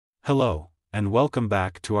Hello, and welcome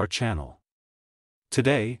back to our channel.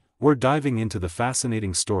 Today, we're diving into the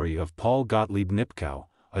fascinating story of Paul Gottlieb Nipkow,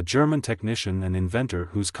 a German technician and inventor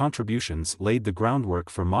whose contributions laid the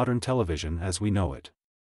groundwork for modern television as we know it.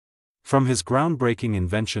 From his groundbreaking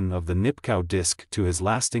invention of the Nipkow disc to his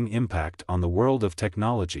lasting impact on the world of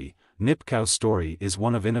technology, Nipkow's story is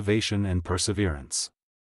one of innovation and perseverance.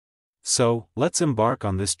 So, let's embark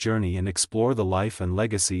on this journey and explore the life and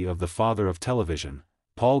legacy of the father of television.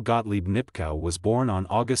 Paul Gottlieb Nipkow was born on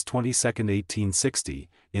August 22, 1860,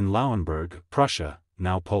 in Lauenburg, Prussia,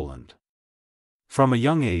 now Poland. From a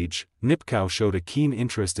young age, Nipkow showed a keen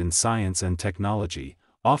interest in science and technology,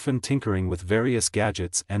 often tinkering with various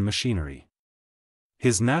gadgets and machinery.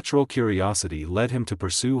 His natural curiosity led him to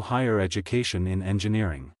pursue higher education in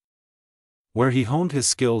engineering, where he honed his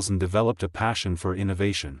skills and developed a passion for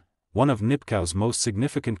innovation. One of Nipkow's most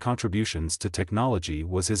significant contributions to technology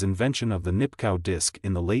was his invention of the Nipkow disc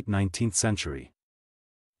in the late 19th century.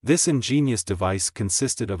 This ingenious device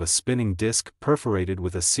consisted of a spinning disc perforated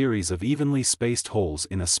with a series of evenly spaced holes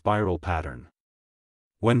in a spiral pattern.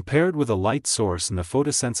 When paired with a light source and a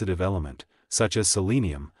photosensitive element, such as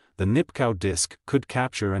selenium, the Nipkow disc could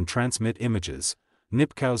capture and transmit images.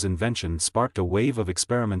 Nipkow's invention sparked a wave of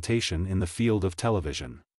experimentation in the field of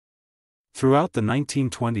television. Throughout the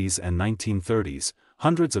 1920s and 1930s,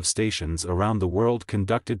 hundreds of stations around the world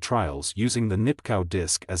conducted trials using the Nipkow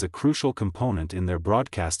disc as a crucial component in their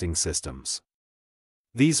broadcasting systems.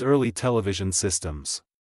 These early television systems,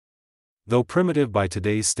 though primitive by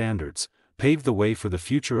today's standards, paved the way for the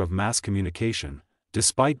future of mass communication.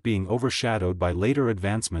 Despite being overshadowed by later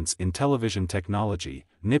advancements in television technology,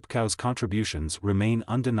 Nipkow's contributions remain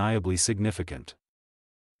undeniably significant.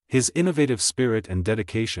 His innovative spirit and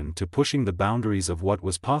dedication to pushing the boundaries of what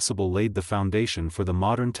was possible laid the foundation for the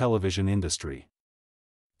modern television industry.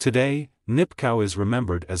 Today, Nipkow is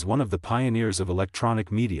remembered as one of the pioneers of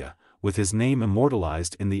electronic media, with his name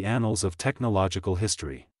immortalized in the annals of technological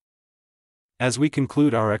history. As we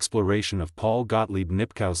conclude our exploration of Paul Gottlieb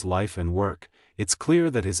Nipkow's life and work, it's clear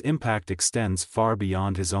that his impact extends far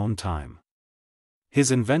beyond his own time. His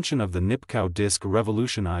invention of the Nipkow disc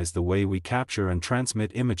revolutionized the way we capture and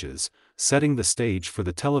transmit images, setting the stage for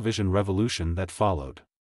the television revolution that followed.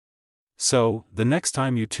 So, the next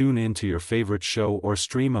time you tune in to your favorite show or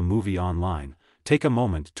stream a movie online, take a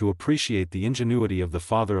moment to appreciate the ingenuity of the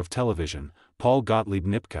father of television, Paul Gottlieb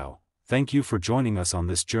Nipkow. Thank you for joining us on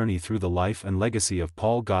this journey through the life and legacy of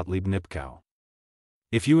Paul Gottlieb Nipkow.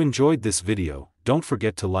 If you enjoyed this video, don't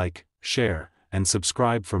forget to like, share, and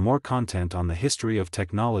subscribe for more content on the history of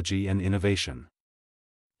technology and innovation.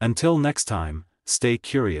 Until next time, stay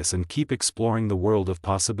curious and keep exploring the world of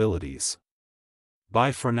possibilities.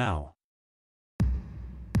 Bye for now.